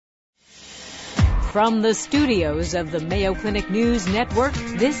From the studios of the Mayo Clinic News Network,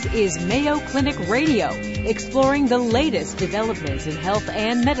 this is Mayo Clinic Radio, exploring the latest developments in health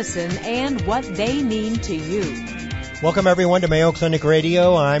and medicine and what they mean to you. Welcome, everyone, to Mayo Clinic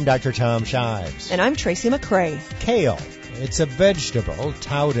Radio. I'm Dr. Tom Shives. And I'm Tracy McCrae. Kale. It's a vegetable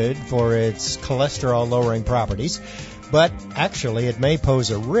touted for its cholesterol-lowering properties, but actually it may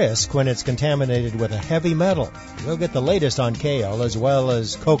pose a risk when it's contaminated with a heavy metal. We'll get the latest on kale, as well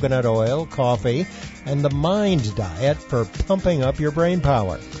as coconut oil, coffee, and the Mind diet for pumping up your brain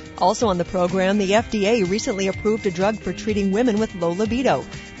power. Also on the program, the FDA recently approved a drug for treating women with low libido.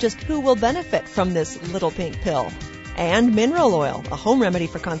 Just who will benefit from this little pink pill? And mineral oil, a home remedy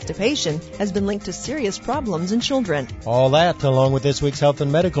for constipation, has been linked to serious problems in children. All that, along with this week's health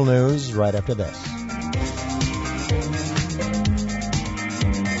and medical news, right after this.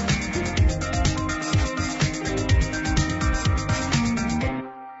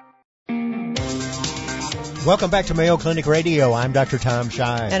 Welcome back to Mayo Clinic Radio. I'm Dr. Tom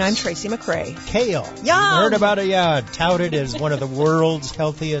Shives. And I'm Tracy McCrae. Kale. Yum! Heard about it? Yeah. Touted as one of the world's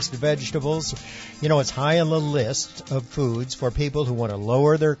healthiest vegetables. You know, it's high on the list of foods for people who want to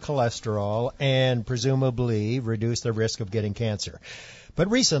lower their cholesterol and presumably reduce the risk of getting cancer. But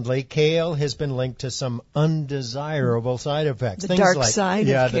recently, kale has been linked to some undesirable side effects. The dark side of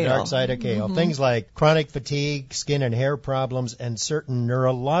kale. Yeah, the dark side of kale. Mm-hmm. Things like chronic fatigue, skin and hair problems, and certain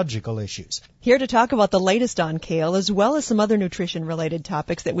neurological issues. Here to talk about the latest on kale, as well as some other nutrition-related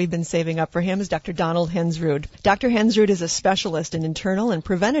topics that we've been saving up for him, is Dr. Donald Hensrud. Dr. Hensrud is a specialist in internal and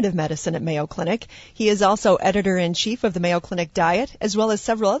preventative medicine at Mayo Clinic. He is also editor-in-chief of the Mayo Clinic Diet, as well as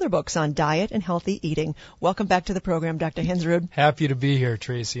several other books on diet and healthy eating. Welcome back to the program, Dr. Hensrud. Happy to be here,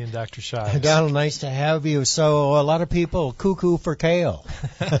 Tracy and Dr. Shives. Donald, nice to have you. So a lot of people cuckoo for kale.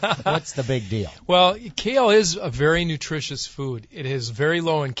 What's the big deal? Well, kale is a very nutritious food. It is very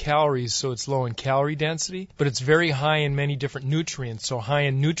low in calories, so it's low in calorie density, but it's very high in many different nutrients, so high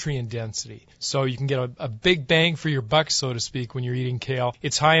in nutrient density. So you can get a big bang for your buck, so to speak, when you're eating kale.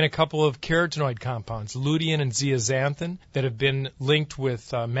 It's high in a couple of carotenoid compounds, lutein and zeaxanthin, that have been linked with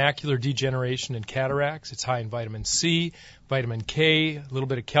macular degeneration and cataracts. It's high in vitamin C, vitamin K, a little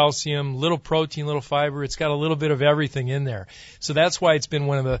bit of calcium, little protein, little fiber. It's got a little bit of everything in there. So that's why it's been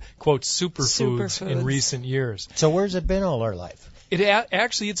one of the, quote, superfoods in recent years. So where's it been all our life?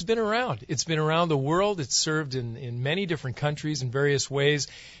 Actually, it's been around. It's been around the world. It's served in many different countries in various ways.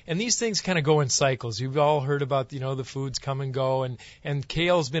 And these things kind of go in cycles. You've all heard about, the foods come and go, and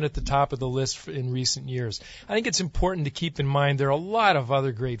kale's been at the top of the list in recent years. I think it's important to keep in mind there are a lot of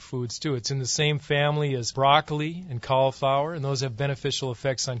other great foods, too. It's in the same family as broccoli and cauliflower, and those have beneficial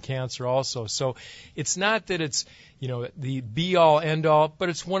effects on cancer also. So it's not that it's the be-all, end-all, but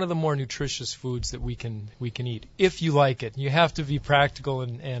it's one of the more nutritious foods that we can eat, if you like it. You have to be practical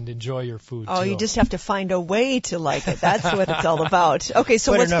and enjoy your food, Oh, too. you just have to find a way to like it. That's what it's all about. Okay,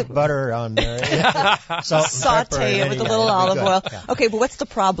 so Put enough butter on there. Salt and saute it with a little olive oil. Yeah. Okay, but what's the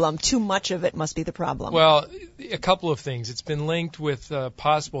problem? Too much of it must be the problem. Well, a couple of things. It's been linked with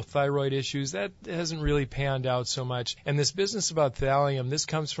possible thyroid issues. That hasn't really panned out so much. And this business about thallium, this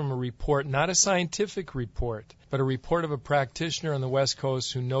comes from a report, not a scientific report, but a report of a practitioner on the West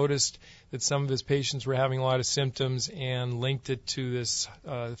Coast who noticed that some of his patients were having a lot of symptoms and linked it to this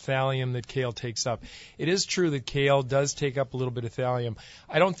thallium that kale takes up. It is true that kale does take up a little bit of thallium.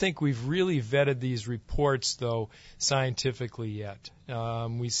 I don't think we've really vetted these reports, though, scientifically yet.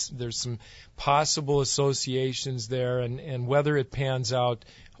 There's some possible associations there, and whether it pans out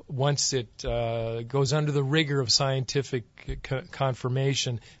once it goes under the rigor of scientific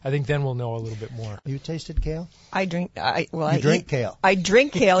confirmation, I think then we'll know a little bit more. You tasted kale? I drink. Drink kale. I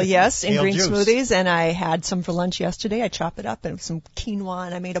drink kale, yes, in Kale green juice. Smoothies, and I had some for lunch yesterday. I chopped it up and some quinoa,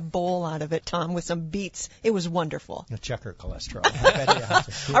 and I made a bowl out of it, Tom, with some beets. It was wonderful. Check her cholesterol. I bet you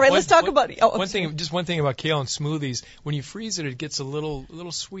have to. All right, let's talk about one thing about kale and smoothies. When you freeze it, it gets a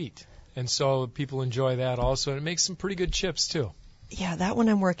little sweet, and so people enjoy that also. And it makes some pretty good chips too. Yeah, that one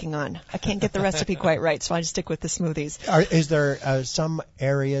I'm working on. I can't get the recipe quite right, so I just stick with the smoothies. Is there some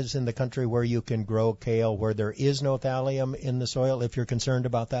areas in the country where you can grow kale where there is no thallium in the soil, if you're concerned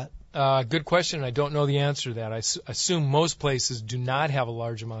about that? Good question. I don't know the answer to that. I assume most places do not have a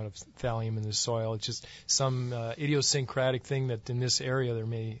large amount of thallium in the soil. It's just some idiosyncratic thing that in this area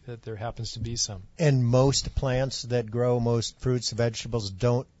there happens to be some. And most plants that grow, most fruits, vegetables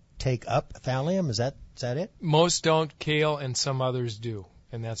don't take up thallium? Is that it? Most don't. Kale and some others do.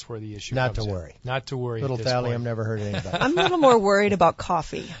 And that's where the issue comes in. Not to worry. Little thallium never hurt anybody. I'm a little more worried about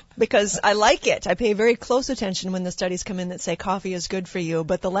coffee because I like it. I pay very close attention when the studies come in that say coffee is good for you.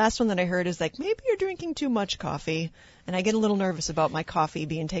 But the last one that I heard is like, maybe you're drinking too much coffee. And I get a little nervous about my coffee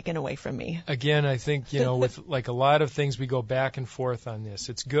being taken away from me. Again, I think, with like a lot of things, we go back and forth on this.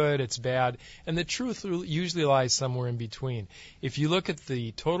 It's good, it's bad, and the truth usually lies somewhere in between. If you look at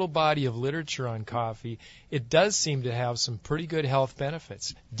the total body of literature on coffee, it does seem to have some pretty good health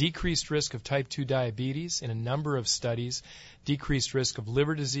benefits. Decreased risk of type 2 diabetes in a number of studies, decreased risk of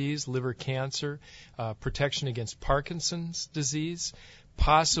liver disease, liver cancer, protection against Parkinson's disease,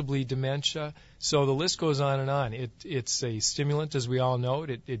 possibly dementia. So the list goes on and on. It's a stimulant, as we all know.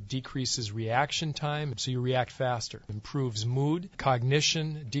 It decreases reaction time, so you react faster. Improves mood,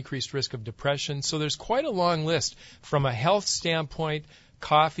 cognition, decreased risk of depression. So there's quite a long list. From a health standpoint,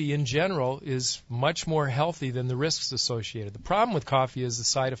 coffee in general is much more healthy than the risks associated. The problem with coffee is the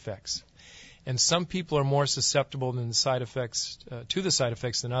side effects. And some people are more susceptible than the side effects to the side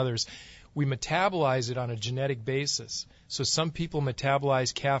effects than others. We metabolize it on a genetic basis. So some people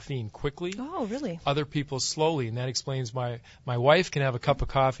metabolize caffeine quickly. Oh, really? Other people slowly, and that explains my wife can have a cup of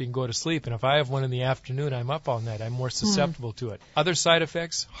coffee and go to sleep, and if I have one in the afternoon, I'm up all night. I'm more susceptible to it. Other side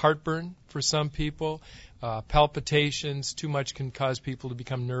effects, heartburn for some people, palpitations, too much can cause people to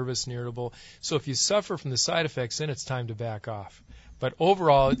become nervous and irritable. So if you suffer from the side effects, then it's time to back off. But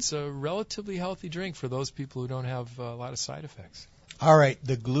overall, it's a relatively healthy drink for those people who don't have a lot of side effects. All right,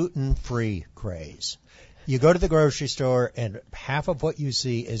 the gluten-free craze. You go to the grocery store, and half of what you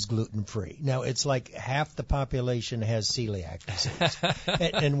see is gluten-free. Now, it's like half the population has celiac disease,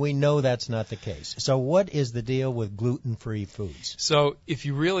 and we know that's not the case. So what is the deal with gluten-free foods? So if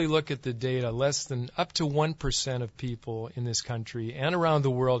you really look at the data, up to 1% of people in this country and around the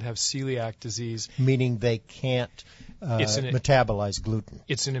world have celiac disease. Meaning they can't metabolize gluten.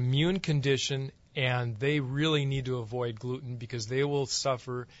 It's an immune condition, and they really need to avoid gluten because they will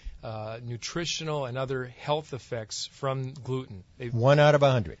suffer nutritional and other health effects from gluten. 1 out of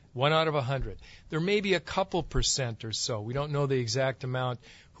 100. 1 out of 100. There may be a couple percent or so, we don't know the exact amount,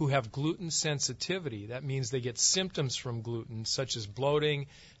 who have gluten sensitivity. That means they get symptoms from gluten, such as bloating,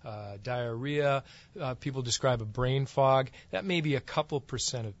 diarrhea. People describe a brain fog. That may be a couple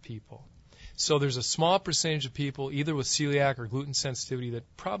percent of people. So there's a small percentage of people, either with celiac or gluten sensitivity,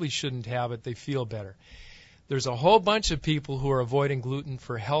 that probably shouldn't have it. They feel better. There's a whole bunch of people who are avoiding gluten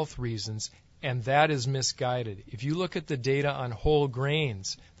for health reasons, and that is misguided. If you look at the data on whole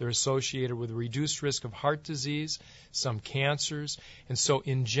grains, they're associated with a reduced risk of heart disease, some cancers, and so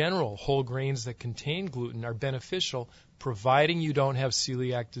in general, whole grains that contain gluten are beneficial, providing you don't have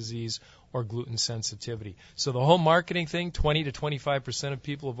celiac disease or gluten sensitivity. So the whole marketing thing, 20 to 25% of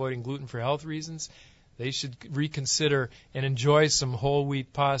people avoiding gluten for health reasons, they should reconsider and enjoy some whole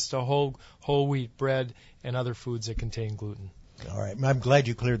wheat pasta, whole wheat bread, and other foods that contain gluten. All right. I'm glad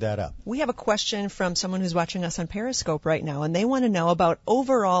you cleared that up. We have a question from someone who's watching us on Periscope right now, and they want to know about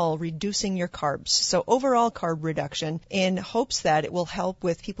overall reducing your carbs. So overall carb reduction in hopes that it will help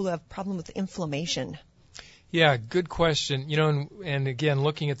with people who have problem with inflammation. Yeah, good question. And again,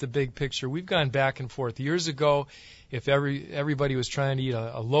 looking at the big picture, we've gone back and forth. Years ago, if everybody was trying to eat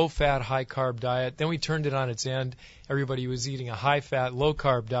a low-fat, high-carb diet, then we turned it on its end. Everybody was eating a high-fat,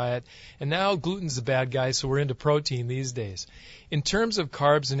 low-carb diet. And now gluten's the bad guy, so we're into protein these days. In terms of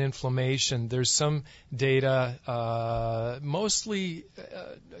carbs and inflammation, there's some data, mostly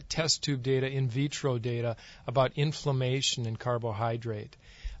test tube data, in vitro data, about inflammation and carbohydrate.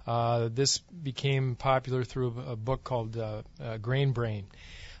 This became popular through a book called Grain Brain.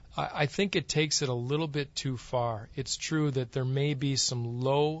 I think it takes it a little bit too far. It's true that there may be some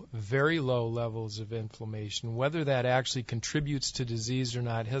low, very low levels of inflammation. Whether that actually contributes to disease or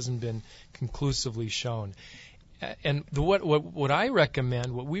not hasn't been conclusively shown. And what I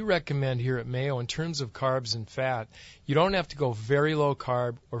recommend, what we recommend here at Mayo in terms of carbs and fat, you don't have to go very low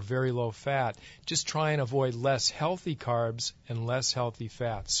carb or very low fat. Just try and avoid less healthy carbs and less healthy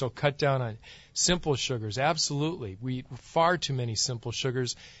fats. So cut down on simple sugars. Absolutely. We eat far too many simple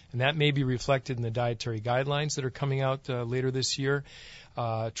sugars, and that may be reflected in the dietary guidelines that are coming out later this year.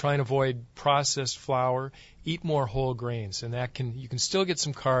 Try and avoid processed flour. Eat more whole grains, and you can still get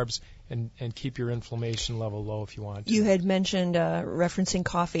some carbs and keep your inflammation level low if you want to. You had mentioned referencing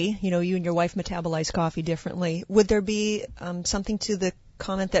coffee. You and your wife metabolize coffee differently. Would there be something to the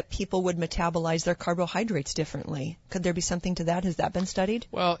comment that people would metabolize their carbohydrates differently? Could there be something to that? Has that been studied?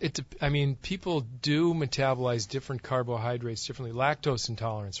 Well, people do metabolize different carbohydrates differently. Lactose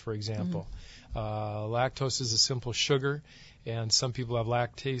intolerance, for example. Lactose is a simple sugar, And some people have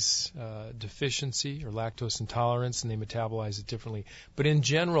lactase deficiency or lactose intolerance, and they metabolize it differently. But in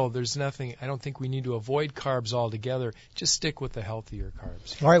general, there's nothing, I don't think we need to avoid carbs altogether. Just stick with the healthier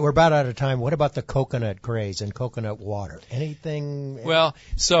carbs. All right, we're about out of time. What about the coconut craze and coconut water? Anything? Well,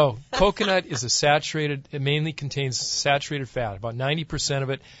 so coconut is it mainly contains saturated fat, about 90%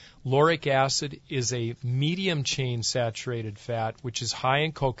 of it. Lauric acid is a medium-chain saturated fat, which is high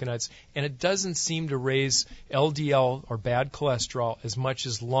in coconuts, and it doesn't seem to raise LDL or bad cholesterol as much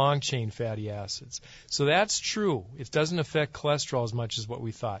as long-chain fatty acids. So that's true. It doesn't affect cholesterol as much as what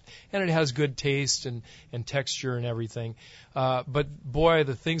we thought. And it has good taste and texture and everything. But, boy,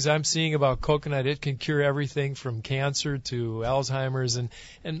 the things I'm seeing about coconut, it can cure everything from cancer to Alzheimer's,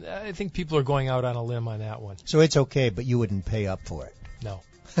 and I think people are going out on a limb on that one. So it's okay, but you wouldn't pay up for it? No.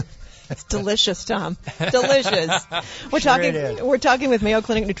 It's delicious, Tom. Delicious. We're talking with Mayo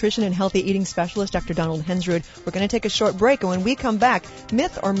Clinic nutrition and healthy eating specialist Dr. Donald Hensrud. We're going to take a short break, and when we come back,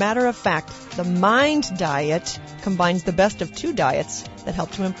 myth or matter of fact, the MIND diet combines the best of two diets that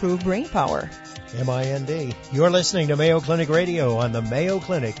help to improve brain power. MIND. You're listening to Mayo Clinic Radio on the Mayo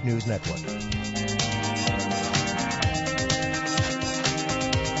Clinic News Network.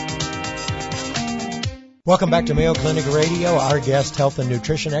 Welcome back to Mayo Clinic Radio. Our guest, health and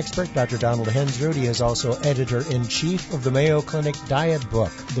nutrition expert, Dr. Donald Hensrud. He is also editor-in-chief of the Mayo Clinic Diet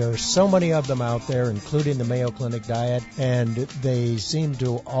Book. There are so many of them out there, including the Mayo Clinic Diet, and they seem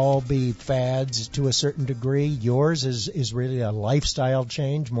to all be fads to a certain degree. Yours is really a lifestyle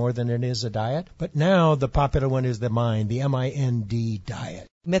change more than it is a diet. But now the popular one is the MIND, the MIND diet.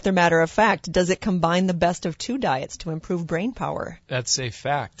 Myth or matter of fact, does it combine the best of two diets to improve brain power? That's a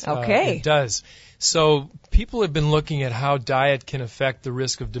fact. Okay. It does. So people have been looking at how diet can affect the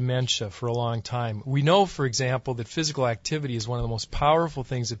risk of dementia for a long time. We know, for example, that physical activity is one of the most powerful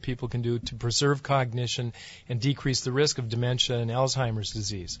things that people can do to preserve cognition and decrease the risk of dementia and Alzheimer's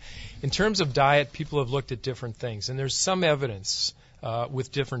disease. In terms of diet, people have looked at different things, and there's some evidence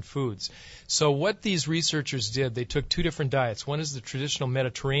with different foods. So what these researchers did, they took two different diets. One is the traditional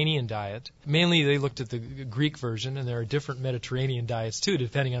Mediterranean diet. Mainly they looked at the Greek version, and there are different Mediterranean diets too,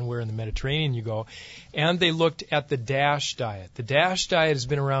 depending on where in the Mediterranean you go. And they looked at the DASH diet. The DASH diet has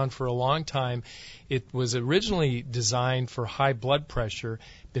been around for a long time. It was originally designed for high blood pressure,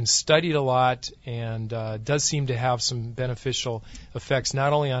 been studied a lot, and does seem to have some beneficial effects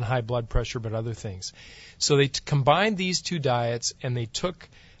not only on high blood pressure but other things. So they combined these two diets, and they took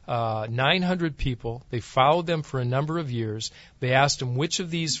 900 people. They followed them for a number of years. They asked them, which of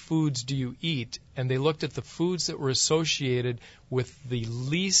these foods do you eat? And they looked at the foods that were associated with the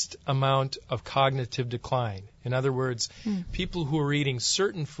least amount of cognitive decline. In other words, people who were eating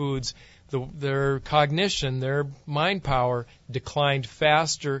certain foods, their cognition, their mind power declined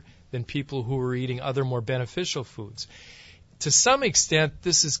faster than people who were eating other more beneficial foods. To some extent,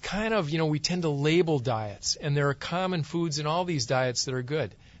 this is kind of, we tend to label diets, and there are common foods in all these diets that are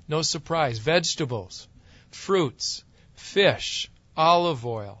good. No surprise. Vegetables, fruits, fish, olive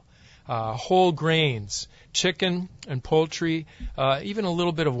oil, whole grains, chicken and poultry, even a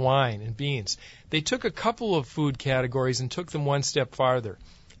little bit of wine and beans. They took a couple of food categories and took them one step farther.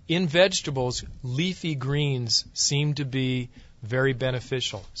 In vegetables, leafy greens seem to be very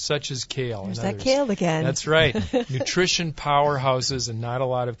beneficial, such as kale. There's and that others. kale again. That's right. Nutrition powerhouses and not a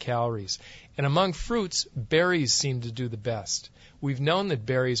lot of calories. And among fruits, berries seem to do the best. We've known that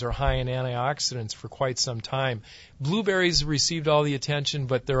berries are high in antioxidants for quite some time. Blueberries have received all the attention,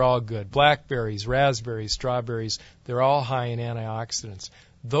 but they're all good. Blackberries, raspberries, strawberries, they're all high in antioxidants.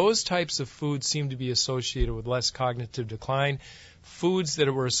 Those types of foods seem to be associated with less cognitive decline. Foods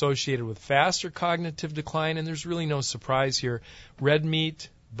that were associated with faster cognitive decline, and there's really no surprise here, red meat,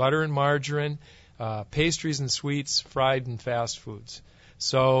 butter and margarine, pastries and sweets, fried and fast foods.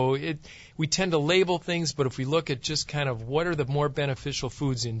 So we tend to label things, but if we look at just kind of what are the more beneficial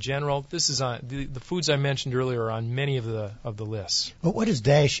foods in general, this is on the foods I mentioned earlier are on many of the lists. But what does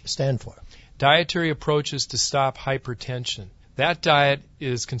DASH stand for? Dietary Approaches to Stop Hypertension. That diet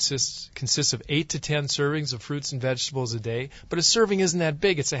consists of 8 to 10 servings of fruits and vegetables a day, but a serving isn't that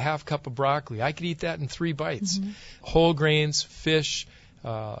big. It's a half cup of broccoli. I could eat that in 3 bites. Mm-hmm. Whole grains, fish,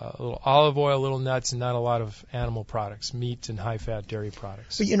 a little olive oil, little nuts, and not a lot of animal products, meat and high-fat dairy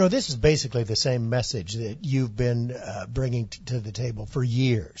products. But, this is basically the same message that you've been bringing to the table for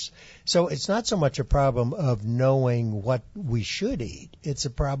years. So it's not so much a problem of knowing what we should eat. It's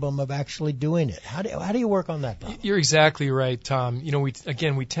a problem of actually doing it. How do you work on that problem? You're exactly right, Tom.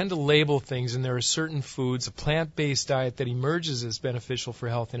 We tend to label things, and there are certain foods, a plant-based diet that emerges as beneficial for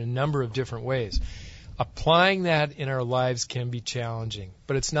health in a number of different ways. Applying that in our lives can be challenging,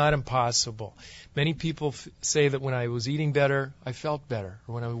 but it's not impossible. Many people say that when I was eating better, I felt better,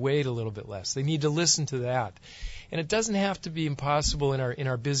 or when I weighed a little bit less. They need to listen to that. And it doesn't have to be impossible in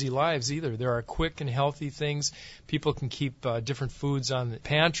our busy lives either. There are quick and healthy things. People can keep different foods on the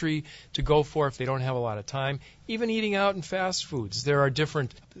pantry to go for if they don't have a lot of time. Even eating out in fast foods. There are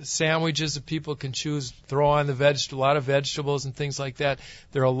different sandwiches that people can choose, throw on a lot of vegetables and things like that.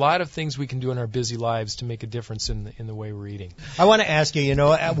 There are a lot of things we can do in our busy lives to make a difference in the way we're eating. I want to ask you,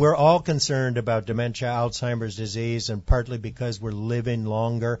 we're all concerned about dementia, Alzheimer's disease, and partly because we're living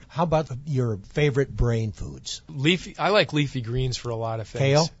longer. How about your favorite brain foods? I like leafy greens for a lot of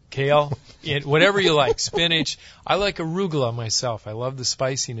things. Kale, whatever you like. Spinach. I like arugula myself. I love the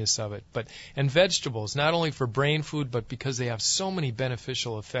spiciness of it. And vegetables, not only for brain food, but because they have so many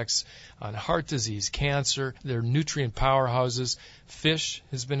beneficial effects on heart disease, cancer. They're nutrient powerhouses. Fish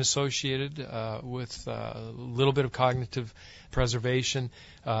has been associated with a little bit of cognitive preservation.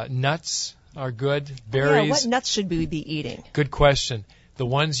 Nuts are good. Berries. What nuts should we be eating? Good question. The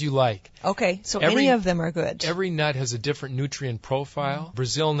ones you like. Okay, so any of them are good. Every nut has a different nutrient profile. Mm-hmm.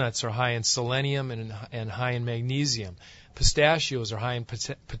 Brazil nuts are high in selenium and high in magnesium. Pistachios are high in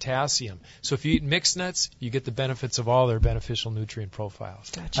potassium. So if you eat mixed nuts, you get the benefits of all their beneficial nutrient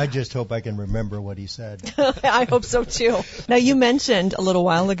profiles. Gotcha. I just hope I can remember what he said. I hope so, too. Now, you mentioned a little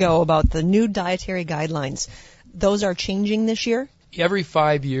while ago about the new dietary guidelines. Those are changing this year? Every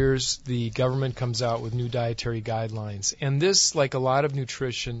 5 years, the government comes out with new dietary guidelines. And this, like a lot of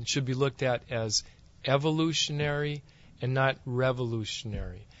nutrition, should be looked at as evolutionary and not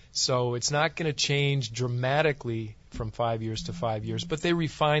revolutionary. So it's not going to change dramatically from 5 years to 5 years, but they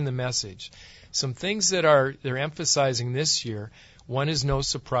refine the message. Some things that they're emphasizing this year, one is no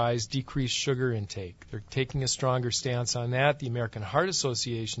surprise, decreased sugar intake. They're taking a stronger stance on that. The American Heart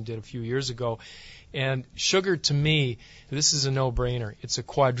Association did a few years ago. And sugar, to me, this is a no-brainer. It's a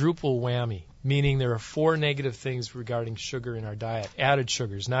quadruple whammy, meaning there are 4 negative things regarding sugar in our diet, added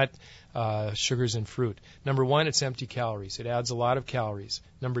sugars, not sugars in fruit. Number 1, it's empty calories. It adds a lot of calories.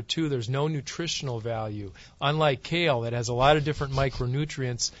 Number 2, there's no nutritional value. Unlike kale that has a lot of different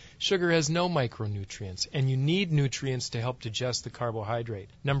micronutrients, sugar has no micronutrients, and you need nutrients to help digest the carbohydrate.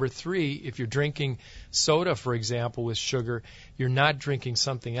 Number 3, if you're drinking soda, for example, with sugar, you're not drinking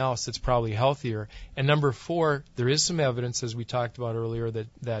something else that's probably healthier. And number 4, there is some evidence, as we talked about earlier,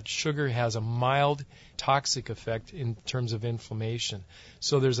 that sugar has a mild toxic effect in terms of inflammation.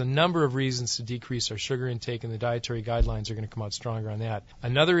 So there's a number of reasons to decrease our sugar intake, and the dietary guidelines are going to come out stronger on that.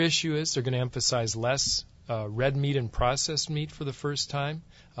 Another issue is they're going to emphasize less red meat and processed meat for the first time,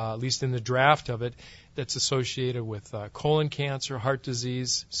 at least in the draft of it, that's associated with colon cancer, heart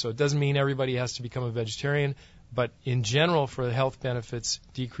disease. So it doesn't mean everybody has to become a vegetarian, but in general, for the health benefits,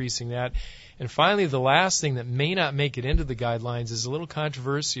 decreasing that. And finally, the last thing that may not make it into the guidelines is a little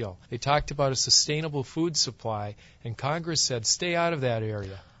controversial. They talked about a sustainable food supply, and Congress said stay out of that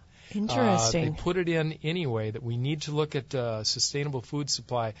area. Interesting. They put it in anyway, that we need to look at sustainable food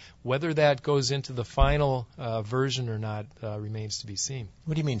supply. Whether that goes into the final version or not remains to be seen.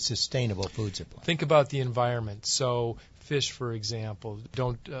 What do you mean sustainable food supply? Think about the environment. So fish, for example,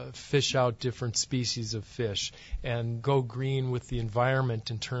 don't fish out different species of fish, and go green with the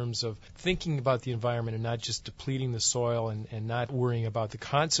environment in terms of thinking about the environment and not just depleting the soil and not worrying about the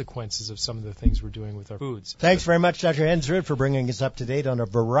consequences of some of the things we're doing with our foods. Thanks very much, Dr. Hensrud, for bringing us up to date on a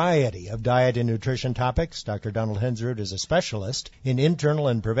variety of diet and nutrition topics. Dr. Donald Hensrud is a specialist in internal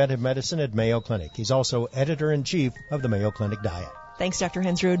and preventive medicine at Mayo Clinic. He's also editor-in-chief of the Mayo Clinic Diet. Thanks, Dr.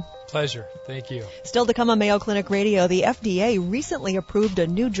 Hensrud. Pleasure. Thank you. Still to come on Mayo Clinic Radio, the FDA recently approved a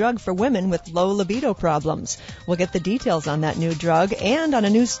new drug for women with low libido problems. We'll get the details on that new drug and on a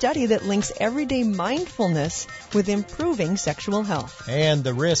new study that links everyday mindfulness with improving sexual health. And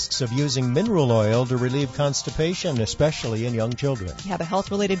the risks of using mineral oil to relieve constipation, especially in young children. You have a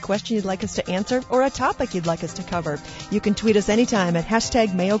health-related question you'd like us to answer or a topic you'd like us to cover? You can tweet us anytime at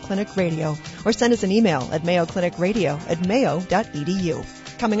hashtag Mayo Clinic Radio or send us an email at mayoclinicradio@mayo.edu.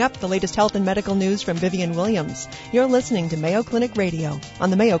 Coming up, the latest health and medical news from Vivian Williams. You're listening to Mayo Clinic Radio on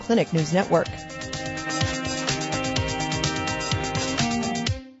the Mayo Clinic News Network.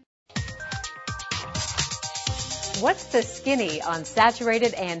 What's the skinny on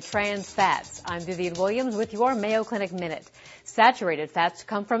saturated and trans fats? I'm Vivian Williams with your Mayo Clinic Minute. Saturated fats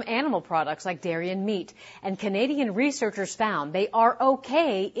come from animal products like dairy and meat, and Canadian researchers found they are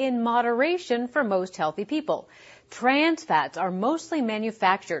okay in moderation for most healthy people. Trans fats are mostly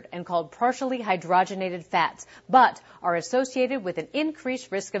manufactured and called partially hydrogenated fats, but are associated with an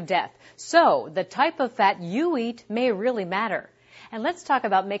increased risk of death. So the type of fat you eat may really matter. And let's talk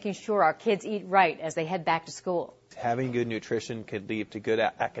about making sure our kids eat right as they head back to school. Having good nutrition could lead to good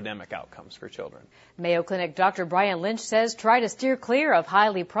academic outcomes for children. Mayo Clinic Dr. Brian Lynch says try to steer clear of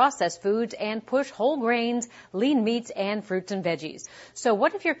highly processed foods and push whole grains, lean meats, and fruits and veggies. So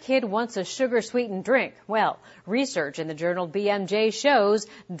what if your kid wants a sugar-sweetened drink? Well, research in the journal BMJ shows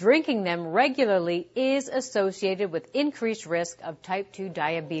drinking them regularly is associated with increased risk of type 2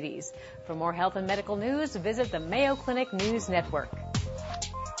 diabetes. For more health and medical news, visit the Mayo Clinic News Network.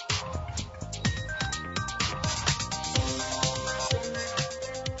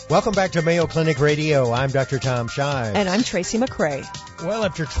 Welcome back to Mayo Clinic Radio. I'm Dr. Tom Shives. And I'm Tracy McCray. Well,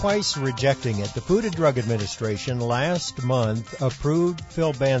 after twice rejecting it, the Food and Drug Administration last month approved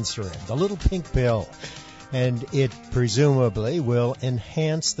filbanserin, the little pink pill. And it presumably will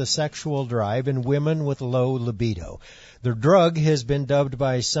enhance the sexual drive in women with low libido. The drug has been dubbed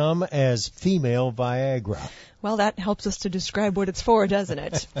by some as female Viagra. Well, that helps us to describe what it's for, doesn't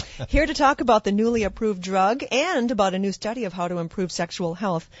it? Here to talk about the newly approved drug and about a new study of how to improve sexual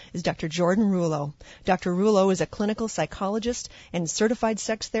health is Dr. Jordan Rouleau. Dr. Rouleau is a clinical psychologist and certified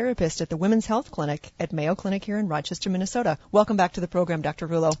sex therapist at the Women's Health Clinic at Mayo Clinic here in Rochester, Minnesota. Welcome back to the program, Dr.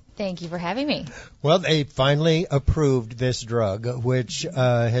 Rouleau. Thank you for having me. Well, they finally approved this drug, which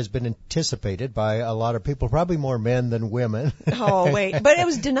has been anticipated by a lot of people, probably more men than women. Oh, wait. But it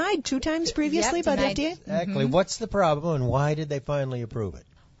was denied 2 times previously by the FDA? Exactly. What's the problem, and why did they finally approve it?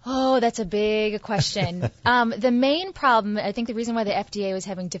 Oh, that's a big question. The main problem, I think the reason why the FDA was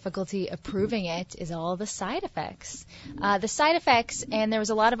having difficulty approving it is all the side effects. The side effects, and there was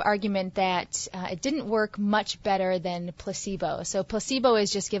a lot of argument that it didn't work much better than placebo. So placebo is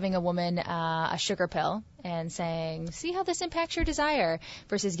just giving a woman a sugar pill and saying, see how this impacts your desire,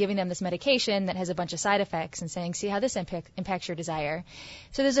 versus giving them this medication that has a bunch of side effects and saying, see how this impacts your desire.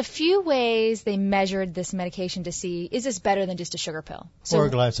 So there's a few ways they measured this medication to see, is this better than just a sugar pill? So, or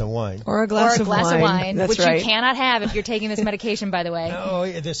a glass of wine. Or a glass of wine. That's which right. you cannot have if you're taking this medication, by the way.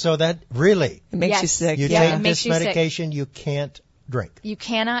 No, so that really... It makes Yes. you sick. You Yeah, take it makes this you sick. medication, you can't drink. You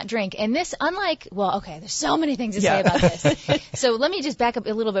cannot drink. And this, unlike, well, okay, there's so many things to say about this. So let me just back up a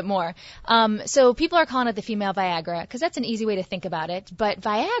little bit more. So people are calling it the female Viagra because that's an easy way to think about it. But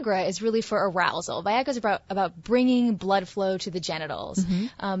Viagra is really for arousal. Viagra is about bringing blood flow to the genitals.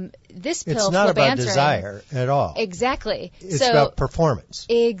 This pill, It's not about flibanserin, desire at all. Exactly. It's about performance.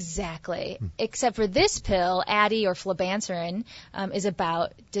 Exactly. Except for this pill, Addy or flibanserin, is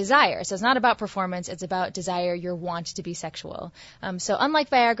about desire. So it's not about performance. It's about desire, your want to be sexual. So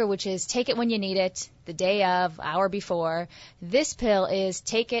unlike Viagra, which is take it when you need it, the day of, hour before, this pill is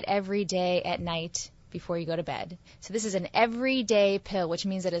take it every day at night before you go to bed. So this is an everyday pill, which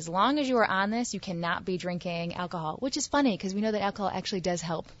means that as long as you are on this, you cannot be drinking alcohol, which is funny because we know that alcohol actually does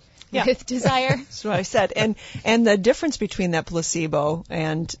help with desire. That's what I said. And the difference between that placebo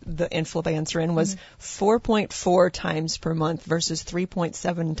and the flibanserin was 4.4 times per month versus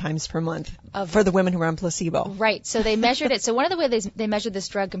 3.7 times per month for the women who were on placebo. Right. So they measured it. So one of the ways they measured this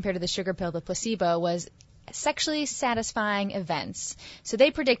drug compared to the sugar pill, the placebo, was sexually satisfying events. So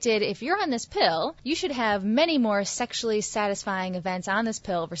they predicted if you're on this pill, you should have many more sexually satisfying events on this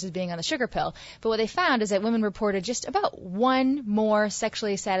pill versus being on the sugar pill. But what they found is that women reported just about one more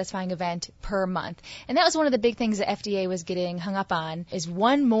sexually satisfying event per month. And that was one of the big things the FDA was getting hung up on, is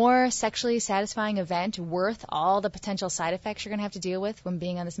one more sexually satisfying event worth all the potential side effects you're going to have to deal with when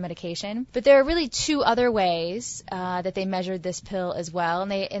being on this medication? But there are really 2 other ways that they measured this pill as well,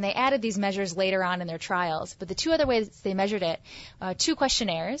 and they added these measures later on in their trials. But the 2 other ways they measured it, 2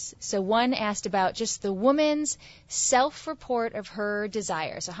 questionnaires. So one asked about just the woman's self-report of her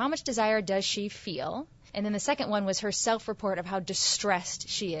desire. So how much desire does she feel? And then the second one was her self-report of how distressed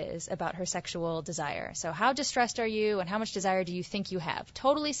she is about her sexual desire. So how distressed are you and how much desire do you think you have?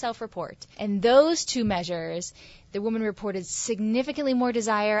 Totally self-report. And those 2 measures, the woman reported significantly more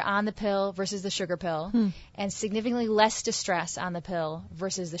desire on the pill versus the sugar pill and significantly less distress on the pill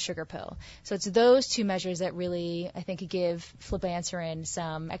versus the sugar pill. So it's those 2 measures that really, I think, give flibanserin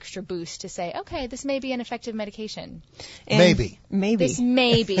some extra boost to say, okay, this may be an effective medication. And Maybe. This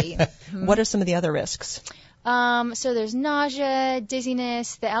may be. What are some of the other risks? So there's nausea,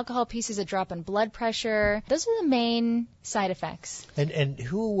 dizziness, the alcohol piece is a drop in blood pressure. Those are the main side effects. And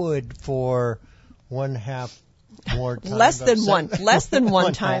who would, for 1/2 more time Less than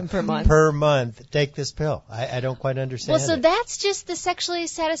one time per month, take this pill? I don't quite understand. Well, so it. that's just the sexually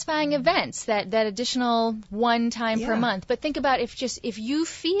satisfying events, that additional one time per month. But think about if you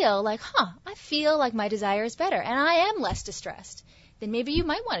feel like, I feel like my desire is better and I am less distressed, then maybe you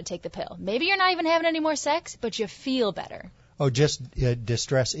might want to take the pill. Maybe you're not even having any more sex, but you feel better. Oh, just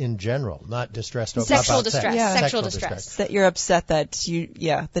distress in general, not distress over Sexual about distress. sex. Yeah. Sexual distress. That you're upset that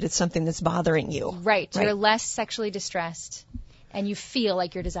that it's something that's bothering you. Right. You're less sexually distressed, and you feel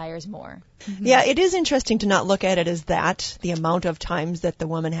like your desire is more. Mm-hmm. Yeah, it is interesting to not look at it as that, the amount of times that the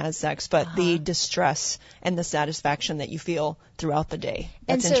woman has sex, but the distress and the satisfaction that you feel throughout the day.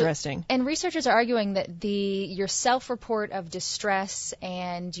 That's interesting. And researchers are arguing that your self-report of distress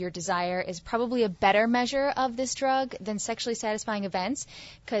and your desire is probably a better measure of this drug than sexually satisfying events,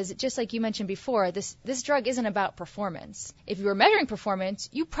 because just like you mentioned before, this drug isn't about performance. If you were measuring performance,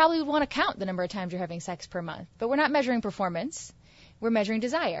 you probably would want to count the number of times you're having sex per month. But we're not measuring performance. We're measuring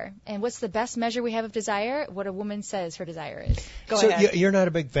desire. And what's the best measure we have of desire? What a woman says her desire is. Go ahead. So you're not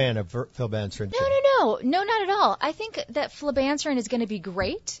a big fan of flibanserin? No, not at all. I think that flibanserin is going to be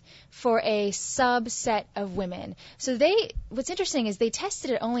great for a subset of women. So what's interesting is they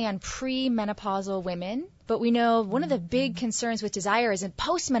tested it only on premenopausal women, but we know one of the big concerns with desire is in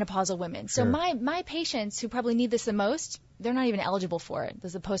postmenopausal women. So my patients who probably need this the most, they're not even eligible for it.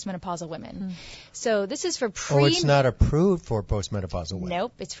 Those are the postmenopausal women. So this is for Oh, it's not approved for postmenopausal women.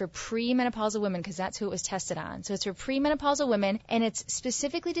 Nope, it's for premenopausal women because that's who it was tested on. So it's for premenopausal women, and it's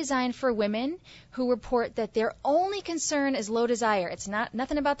specifically designed for women who report that their only concern is low desire. It's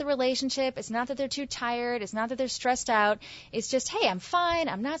nothing about the relationship. It's not that they're too tired. It's not that they're stressed out. It's just, hey, I'm fine.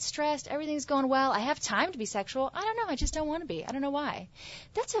 I'm not stressed. Everything's going well. I have time to be sexual. I don't know. I just don't want to be. I don't know why.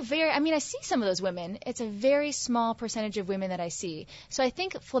 That's I see some of those women. It's a very small percentage of women that I see. So I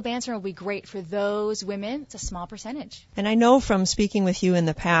think flibanserin will be great for those women. It's a small percentage. And I know from speaking with you in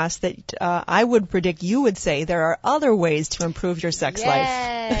the past that I would predict you would say there are other ways to improve your sex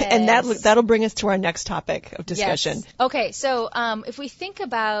life. And that'll bring us to our next topic of discussion. Yes. Okay, so if we think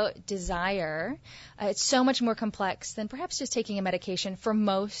about desire, it's so much more complex than perhaps just taking a medication for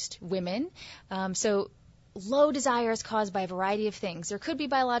most women. So low desire is caused by a variety of things. There could be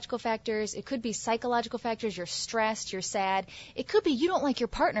biological factors. It could be psychological factors. You're stressed. You're sad. It could be you don't like your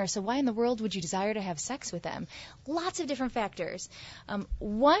partner, so why in the world would you desire to have sex with them? Lots of different factors.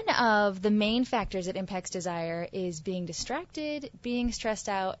 One of the main factors that impacts desire is being distracted, being stressed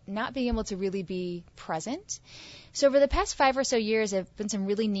out, not being able to really be present. So over the past 5 or so years, there have been some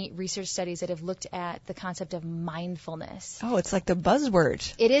really neat research studies that have looked at the concept of mindfulness. Oh, it's like the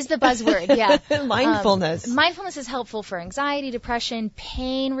buzzword. It is the buzzword, yeah. Mindfulness. Mindfulness is helpful for anxiety, depression,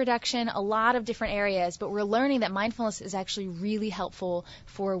 pain reduction, a lot of different areas, but we're learning that mindfulness is actually really helpful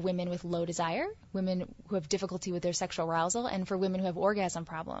for women with low desire, women who have difficulty with their sexual arousal, and for women who have orgasm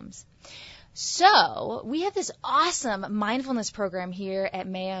problems. So we have this awesome mindfulness program here at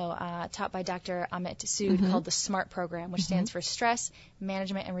Mayo, taught by Dr. Amit Sood, called the SMART program, which stands for Stress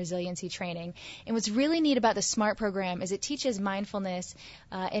Management and Resiliency Training. And what's really neat about the SMART program is it teaches mindfulness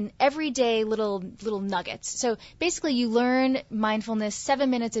in everyday little nuggets. So basically you learn mindfulness 7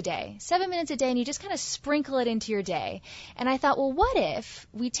 minutes a day. 7 minutes a day, and you just kind of sprinkle it into your day. And I thought, well, what if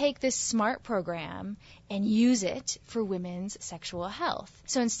we take this SMART program and use it for women's sexual health?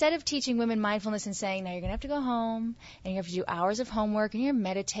 So instead of teaching women mindfulness and saying, now you're going to have to go home and you have to do hours of homework and you're going to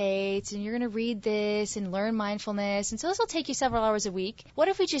meditate and you're going to read this and learn mindfulness, and so this will take you several hours a week. What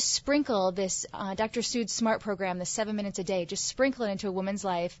if we just sprinkle this Dr. Sood's SMART program, the 7 minutes a day, just sprinkle it into a woman's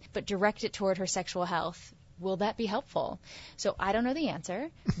life but direct it toward her sexual health? Will that be helpful? So I don't know the answer,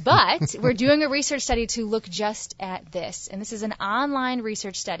 but we're doing a research study to look just at this. And this is an online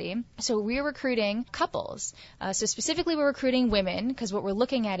research study. So we're recruiting couples. So specifically we're recruiting women because what we're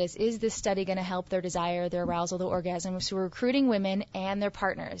looking at is this study going to help their desire, their arousal, their orgasm? So we're recruiting women and their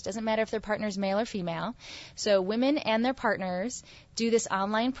partners. Doesn't matter if their partner's male or female. So women and their partners do this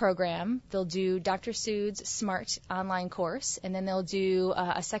online program. They'll do Dr. Sood's SMART online course, and then they'll do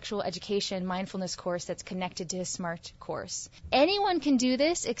a sexual education mindfulness course that's connected to his SMART course. Anyone can do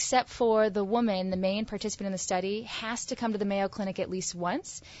this except for the woman, the main participant in the study, has to come to the Mayo Clinic at least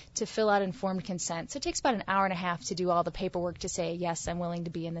once to fill out informed consent. So it takes about an hour and a half to do all the paperwork to say, yes, I'm willing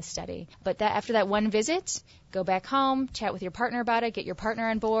to be in this study. But after that one visit, go back home, chat with your partner about it, get your partner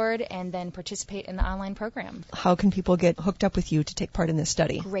on board, and then participate in the online program. How can people get hooked up with you to take part in this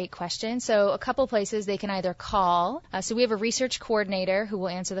study? Great question. So a couple places they can either call. So we have a research coordinator who will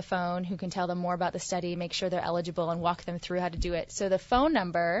answer the phone, who can tell them more about the study, make sure they're eligible, and walk them through how to do it. So the phone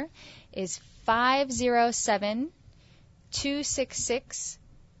number is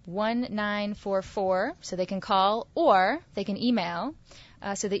 507-266-1944. So they can call or they can email.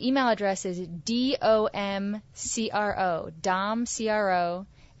 So the email address is domcro,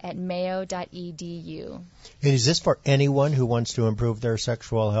 @mayo.edu. And is this for anyone who wants to improve their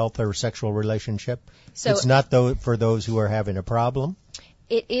sexual health or sexual relationship? So it's not for those who are having a problem?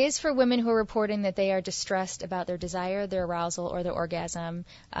 It is for women who are reporting that they are distressed about their desire, their arousal, or their orgasm.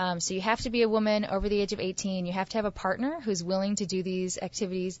 So you have to be a woman over the age of 18. You have to have a partner who's willing to do these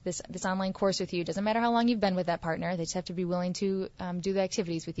activities, this online course with you. Doesn't matter how long you've been with that partner. They just have to be willing to do the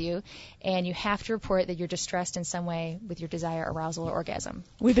activities with you. And you have to report that you're distressed in some way with your desire, arousal, or orgasm.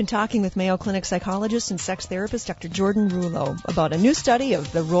 We've been talking with Mayo Clinic psychologist and sex therapist Dr. Jordan Rouleau about a new study of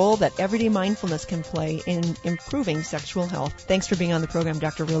the role that everyday mindfulness can play in improving sexual health. Thanks for being on the program,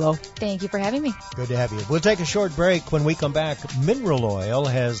 Dr. Rouleau. Thank you for having me. Good to have you. We'll take a short break. When we come back, mineral oil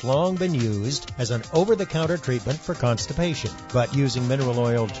has long been used as an over-the-counter treatment for constipation. But using mineral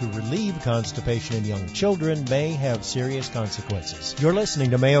oil to relieve constipation in young children may have serious consequences. You're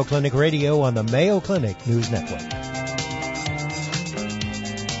listening to Mayo Clinic Radio on the Mayo Clinic News Network.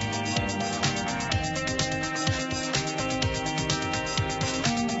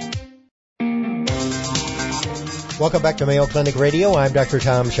 Welcome back to Mayo Clinic Radio. I'm Dr.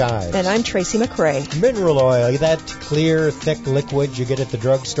 Tom Shives. And I'm Tracy McRae. Mineral oil, that clear, thick liquid you get at the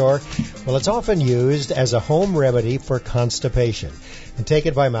drugstore, well, it's often used as a home remedy for constipation. And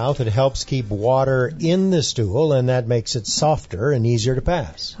taken by mouth, it helps keep water in the stool, and that makes it softer and easier to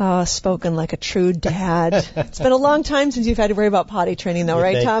pass. Oh, spoken like a true dad. It's been a long time since you've had to worry about potty training, though,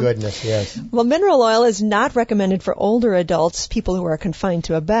 right, Tom? Thank goodness, yes. Well, mineral oil is not recommended for older adults, people who are confined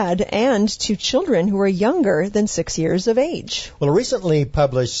to a bed, and to children who are younger than 6 years of age. Well, a recently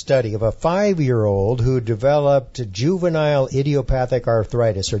published study of a 5-year-old who developed juvenile idiopathic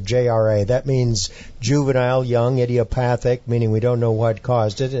arthritis, or JRA. That means juvenile, young, idiopathic, meaning we don't know what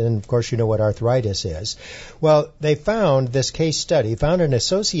caused it, and of course you know what arthritis is. Well, this case study found an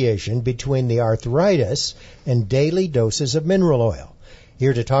association between the arthritis and daily doses of mineral oil.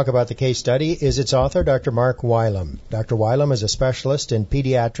 Here to talk about the case study is its author, Dr. Mark Wylam. Dr. Wylam is a specialist in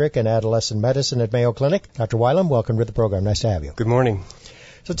pediatric and adolescent medicine at Mayo Clinic. Dr. Wylam, welcome to the program. Nice to have you. Good morning.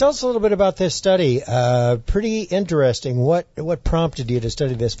 So tell us a little bit about this study. Pretty interesting. What prompted you to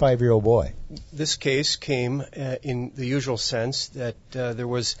study this 5-year-old boy? This case came in the usual sense that there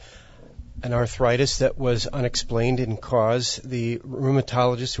was an arthritis that was unexplained in cause. The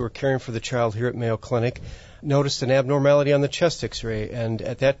rheumatologists who were caring for the child here at Mayo Clinic noticed an abnormality on the chest x-ray, and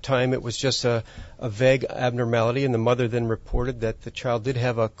at that time it was just a vague abnormality, and the mother then reported that the child did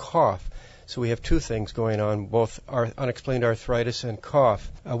have a cough. So we have two things going on, both unexplained arthritis and cough.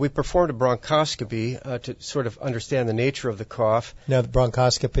 We performed a bronchoscopy to sort of understand the nature of the cough. Now, the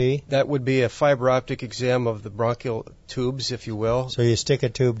bronchoscopy? That would be a fiber optic exam of the bronchial tubes, if you will. So you stick a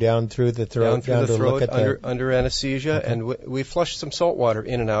tube down through the throat, look at under anesthesia, okay. And we flushed some salt water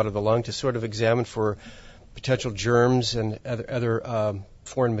in and out of the lung to sort of examine for potential germs and other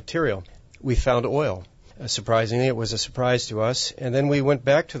foreign material. We found oil. Surprisingly, it was a surprise to us. And then we went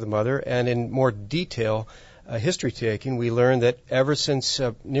back to the mother, and in more detail, history taking, we learned that ever since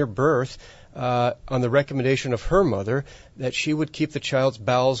near birth, on the recommendation of her mother, that she would keep the child's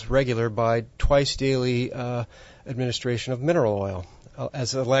bowels regular by twice daily administration of mineral oil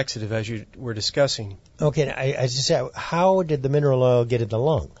as a laxative, as you were discussing. Okay, I just said, how did the mineral oil get in the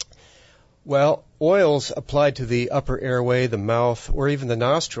lung? Well, oils applied to the upper airway, the mouth, or even the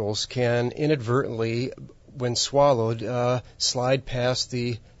nostrils can inadvertently, when swallowed, slide past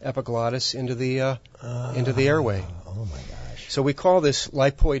the epiglottis into the airway. Oh my gosh! So we call this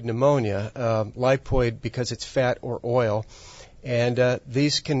lipoid pneumonia. Lipoid because it's fat or oil, and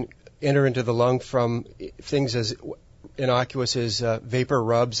these can enter into the lung from things as innocuous as vapor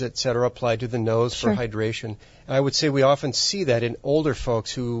rubs, etc., applied to the nose for hydration. I would say we often see that in older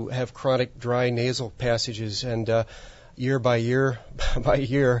folks who have chronic dry nasal passages, and year by year,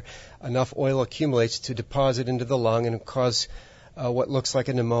 enough oil accumulates to deposit into the lung and cause what looks like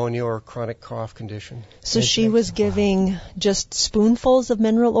a pneumonia or chronic cough condition. So she was giving just spoonfuls of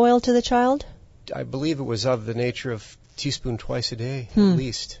mineral oil to the child? I believe it was of the nature of teaspoon twice a day, at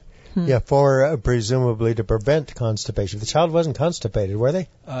least. Yeah, for presumably to prevent constipation. The child wasn't constipated, were they?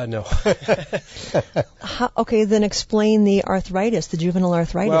 No. Okay, then explain the arthritis, the juvenile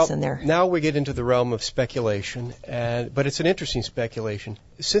arthritis in there. Now we get into the realm of speculation, but it's an interesting speculation.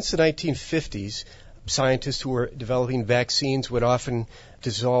 Since the 1950s, scientists who were developing vaccines would often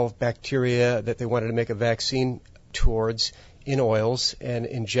dissolve bacteria that they wanted to make a vaccine towards in oils and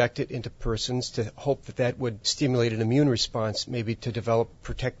inject it into persons to hope that that would stimulate an immune response, maybe to develop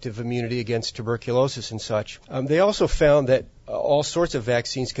protective immunity against tuberculosis and such. They also found that all sorts of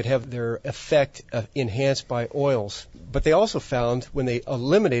vaccines could have their effect enhanced by oils. But they also found when they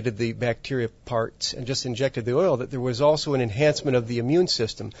eliminated the bacteria parts and just injected the oil that there was also an enhancement of the immune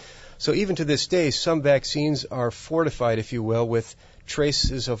system. So even to this day, some vaccines are fortified, if you will, with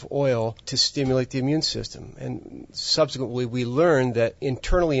traces of oil to stimulate the immune system. And subsequently, we learned that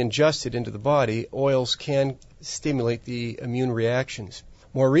internally ingested into the body, oils can stimulate the immune reactions.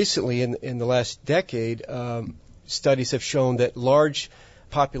 More recently, in the last decade, studies have shown that large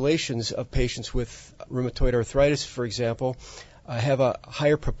populations of patients with rheumatoid arthritis, for example, have a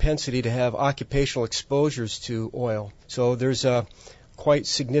higher propensity to have occupational exposures to oil. So there's a quite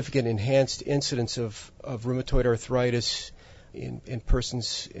significant enhanced incidence of rheumatoid arthritis in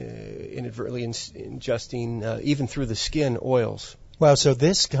persons inadvertently ingesting, even through the skin, oils. Well, so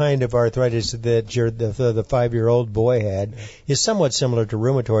this kind of arthritis that the 5-year-old boy had is somewhat similar to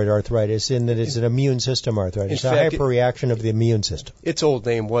rheumatoid arthritis in that it's an immune system arthritis, a hyperreaction of the immune system. Its old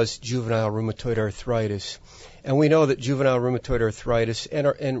name was juvenile rheumatoid arthritis. And we know that juvenile rheumatoid arthritis and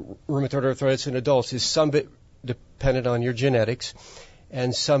rheumatoid arthritis in adults is some bit dependent on your genetics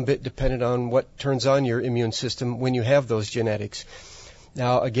and some bit dependent on what turns on your immune system when you have those genetics.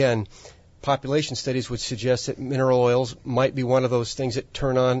 Now, again, population studies would suggest that mineral oils might be one of those things that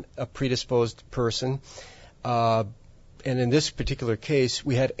turn on a predisposed person. And in this particular case,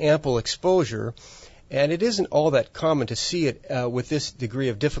 we had ample exposure, and it isn't all that common to see it with this degree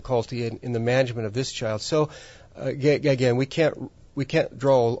of difficulty in the management of this child. So, again, we can't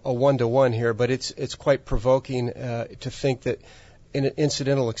draw a one-to-one here, but it's quite provoking to think that in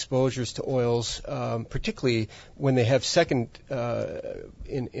incidental exposures to oils, particularly when they have second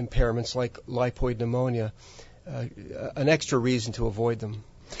impairments like lipoid pneumonia, an extra reason to avoid them.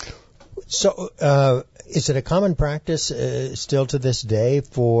 So is it a common practice still to this day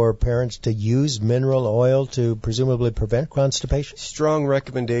for parents to use mineral oil to presumably prevent constipation? Strong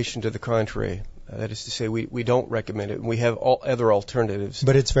recommendation to the contrary. That is to say, we don't recommend it. We have other alternatives.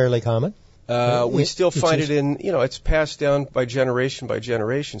 But it's fairly common? We still find it in, it's passed down by generation.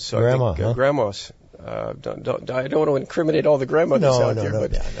 So Grandma, I think grandmas. I don't want to incriminate all the grandmothers out there.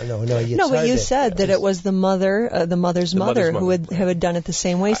 But you said that it was the mother's mother who had done it the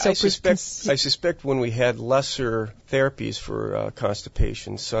same way. So I suspect when we had lesser therapies for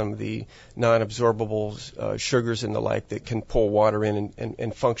constipation, some of the non-absorbable sugars and the like that can pull water in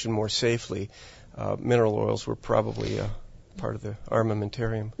and function more safely, mineral oils were probably part of the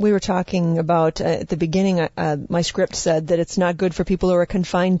armamentarium. We were talking about at the beginning, my script said that it's not good for people who are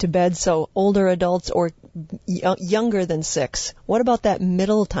confined to bed, so older adults or younger than 6. What about that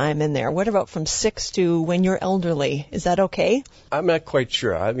middle time in there? What about from 6 to when you're elderly? Is that okay? I'm not quite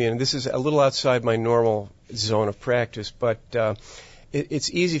sure. I mean, this is a little outside my normal zone of practice, but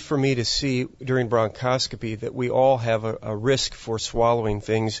it's easy for me to see during bronchoscopy that we all have a risk for swallowing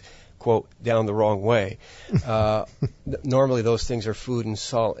things, quote, down the wrong way. Normally those things are food and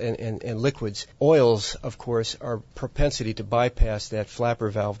salt and liquids. Oils, of course, are propensity to bypass that flapper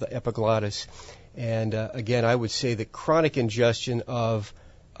valve, the epiglottis. And again, I would say that chronic ingestion of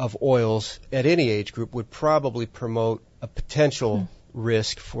oils at any age group would probably promote a potential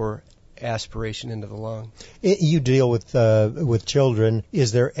risk for aspiration into the lung. You deal with children.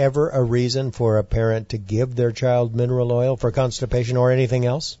 Is there ever a reason for a parent to give their child mineral oil for constipation or anything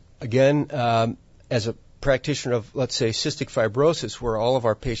else? Again, as a practitioner of, let's say, cystic fibrosis, where all of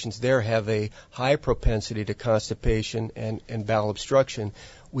our patients there have a high propensity to constipation and bowel obstruction,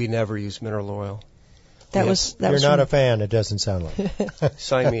 we never use mineral oil. You're not a fan, it doesn't sound like.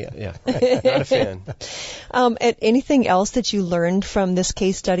 Sign me up, yeah. Not a fan. Anything else that you learned from this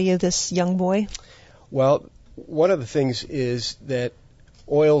case study of this young boy? Well, one of the things is that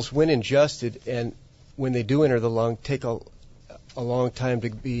oils, when ingested and when they do enter the lung, take a long time to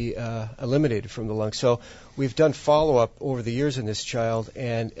be eliminated from the lung. So we've done follow-up over the years in this child,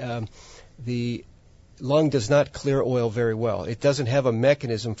 and the lung does not clear oil very well. It doesn't have a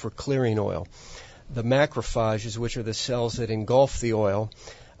mechanism for clearing oil. The macrophages, which are the cells that engulf the oil,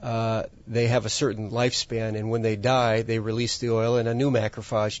 they have a certain lifespan, and when they die, they release the oil, and a new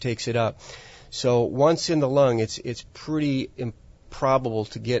macrophage takes it up. So once in the lung, it's pretty improbable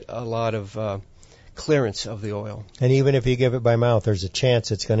to get a lot of clearance of the oil. And even if you give it by mouth, there's a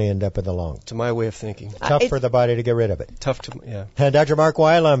chance it's going to end up in the lung. To my way of thinking. Tough for the body to get rid of it. Yeah. Dr. Mark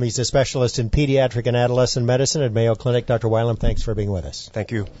Wylam, he's a specialist in pediatric and adolescent medicine at Mayo Clinic. Dr. Wylam, thanks for being with us.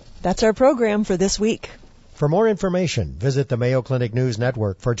 Thank you. That's our program for this week. For more information, visit the Mayo Clinic News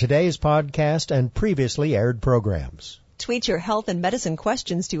Network for today's podcast and previously aired programs. Tweet your health and medicine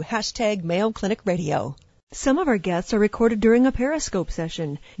questions to #Mayo Clinic Radio. Some of our guests are recorded during a Periscope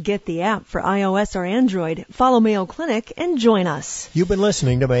session. Get the app for iOS or Android, follow Mayo Clinic, and join us. You've been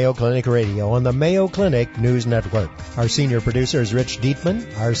listening to Mayo Clinic Radio on the Mayo Clinic News Network. Our senior producer is Rich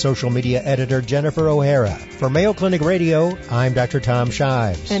Dietman, our social media editor Jennifer O'Hara. For Mayo Clinic Radio, I'm Dr. Tom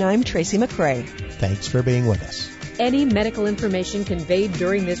Shives. And I'm Tracy McCrae. Thanks for being with us. Any medical information conveyed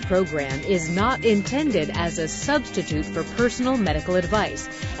during this program is not intended as a substitute for personal medical advice,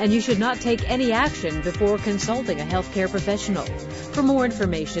 and you should not take any action before consulting a healthcare professional. For more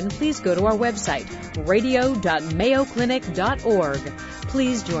information, please go to our website, radio.mayoclinic.org.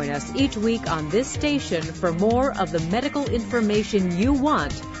 Please join us each week on this station for more of the medical information you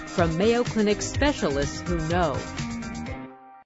want from Mayo Clinic specialists who know.